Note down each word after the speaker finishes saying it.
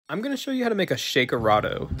I'm gonna show you how to make a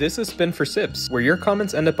Shakerato. This is Spin for Sips, where your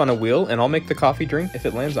comments end up on a wheel and I'll make the coffee drink if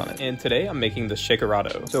it lands on it. And today I'm making the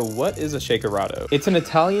Shakerato. So what is a Shakerato? It's an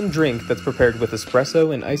Italian drink that's prepared with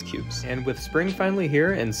espresso and ice cubes. And with spring finally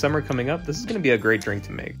here and summer coming up, this is gonna be a great drink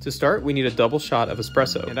to make. To start, we need a double shot of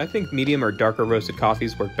espresso, and I think medium or darker roasted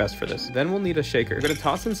coffees work best for this. Then we'll need a shaker. We're gonna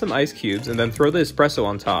toss in some ice cubes and then throw the espresso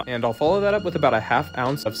on top. And I'll follow that up with about a ½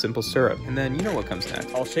 ounce of simple syrup. And then you know what comes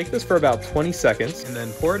next. I'll shake this for about 20 seconds and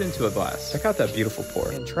then pour it into a glass. Check out that beautiful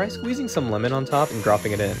pour. And try squeezing some lemon on top and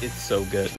dropping it in. It's so good.